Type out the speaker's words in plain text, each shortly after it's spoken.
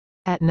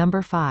At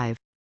number 5.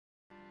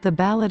 The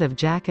Ballad of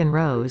Jack and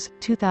Rose,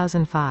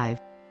 2005.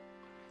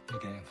 You're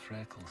getting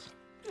freckles.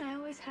 I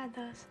always had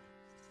those.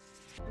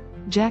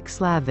 Jack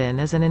Slavin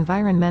is an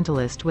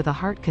environmentalist with a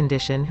heart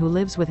condition who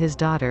lives with his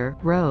daughter,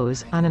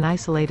 Rose, on an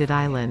isolated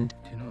island.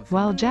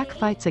 While Jack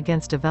fights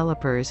against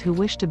developers who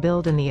wish to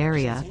build in the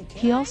area,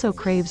 he also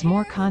craves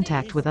more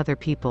contact with other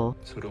people.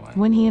 So do I.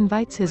 When he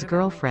invites his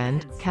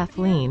girlfriend,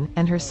 Kathleen,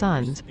 and her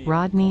sons,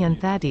 Rodney and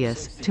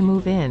Thaddeus, to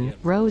move in,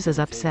 Rose is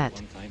upset.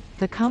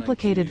 The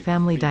complicated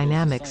family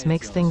dynamics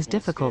makes things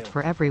difficult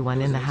for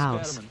everyone in the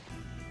house.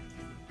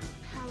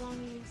 How long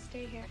are you gonna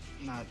stay here?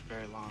 Not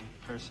very long,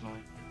 personally.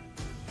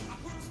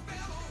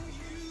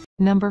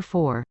 Number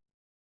 4.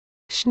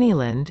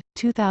 Schneeland,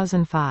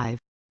 2005.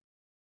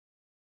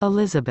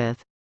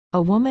 Elizabeth,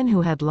 a woman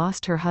who had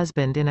lost her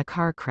husband in a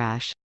car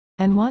crash,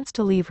 and wants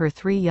to leave her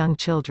 3 young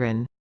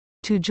children,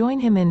 to join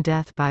him in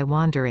death by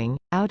wandering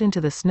out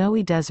into the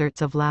snowy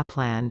deserts of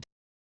Lapland.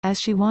 As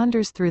she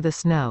wanders through the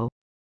snow,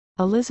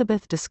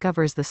 Elizabeth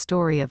discovers the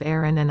story of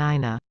Aaron and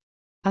Ina,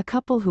 a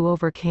couple who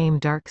overcame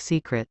dark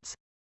secrets,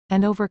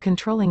 and over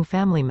controlling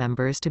family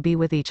members to be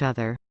with each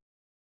other.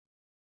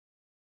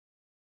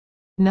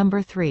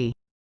 Number 3.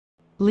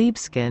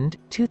 Libeskind,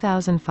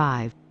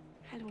 2005.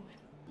 I don't win.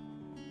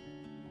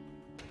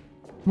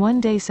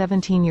 One day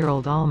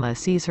 17-year-old Alma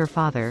sees her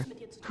father,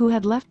 who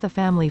had left the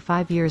family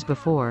 5 years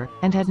before,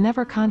 and had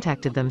never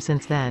contacted them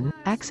since then,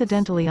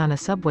 accidentally on a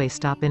subway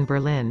stop in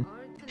Berlin.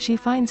 She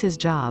finds his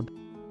job,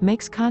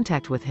 makes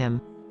contact with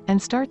him,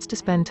 and starts to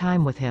spend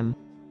time with him.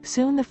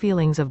 Soon the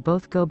feelings of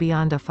both go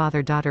beyond a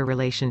father-daughter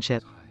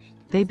relationship.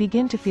 They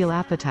begin to feel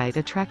appetite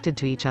attracted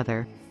to each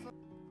other.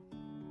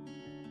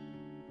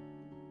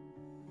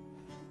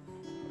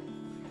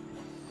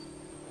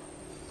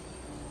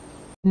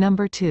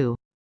 Number 2.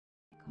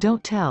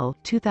 Don't Tell,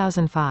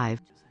 2005.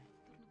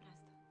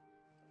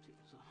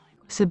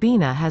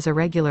 Sabina has a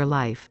regular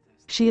life.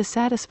 She is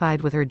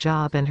satisfied with her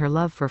job and her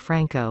love for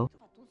Franco,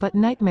 but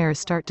nightmares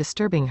start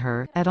disturbing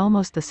her. At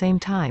almost the same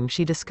time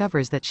she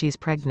discovers that she's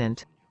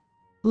pregnant.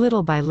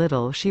 Little by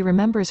little she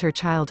remembers her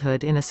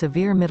childhood in a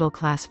severe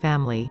middle-class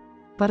family,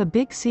 but a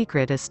big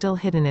secret is still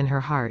hidden in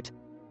her heart.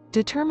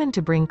 Determined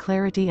to bring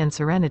clarity and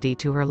serenity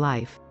to her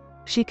life,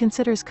 she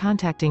considers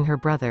contacting her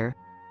brother,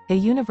 a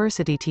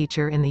university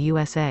teacher in the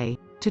USA,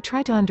 to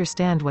try to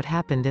understand what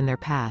happened in their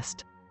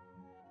past.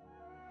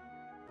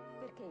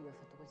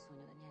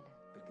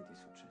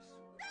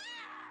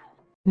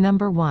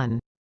 Number 1.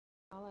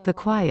 The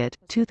Quiet,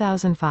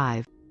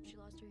 2005. She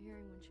lost her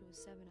hearing when she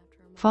was 7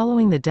 after her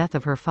Following the death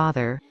of her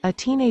father, a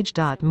teenage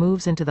Dot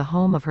moves into the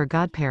home of her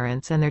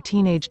godparents and their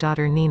teenage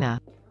daughter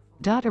Nina.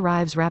 Dot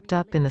arrives wrapped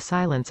up in the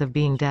silence of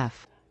being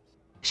deaf.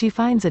 She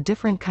finds a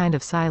different kind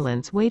of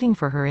silence waiting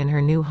for her in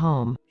her new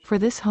home, for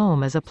this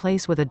home is a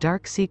place with a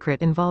dark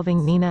secret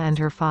involving Nina and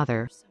her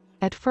father.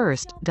 At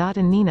first, Dot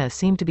and Nina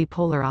seem to be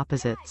polar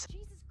opposites.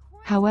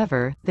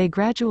 However, they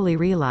gradually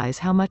realize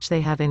how much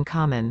they have in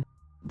common.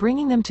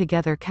 Bringing them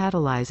together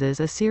catalyzes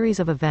a series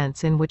of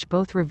events in which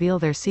both reveal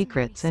their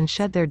secrets and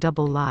shed their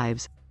double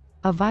lives.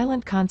 A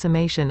violent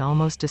consummation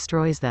almost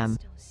destroys them.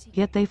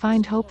 Yet they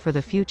find hope for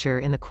the future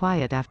in the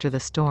quiet after the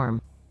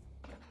storm.